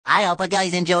I hope you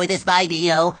guys enjoy this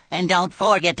video, and don't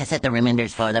forget to set the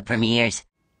reminders for the premieres.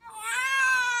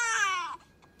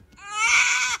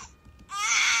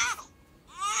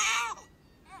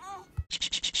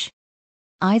 Shh.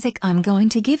 Isaac, I'm going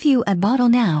to give you a bottle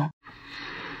now.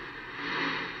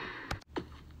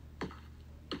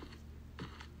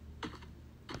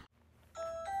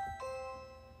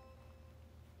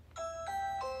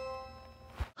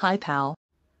 Hi, pal.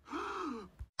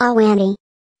 Oh, Annie.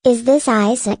 Is this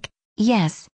Isaac?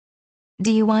 Yes.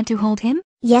 Do you want to hold him?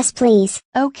 Yes, please.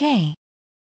 Okay.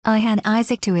 I hand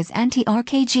Isaac to his auntie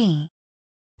RKG,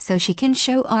 so she can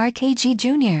show RKG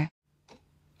Jr.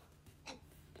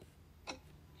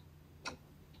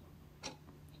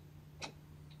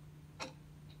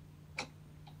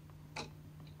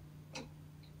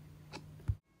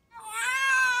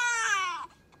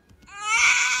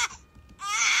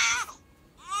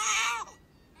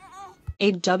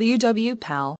 A WW,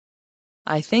 pal.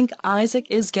 I think Isaac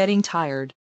is getting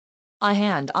tired. I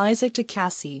hand Isaac to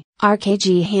Cassie.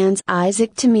 RKG hands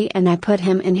Isaac to me and I put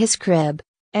him in his crib.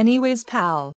 Anyways,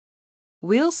 pal.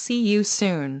 We'll see you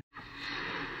soon.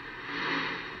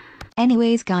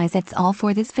 Anyways, guys, that's all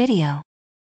for this video.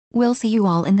 We'll see you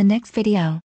all in the next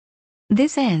video.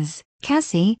 This is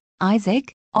Cassie,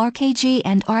 Isaac, RKG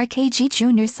and RKG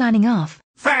Jr. signing off.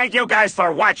 Thank you guys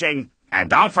for watching. And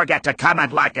don't forget to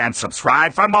comment, like, and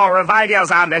subscribe for more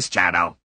videos on this channel.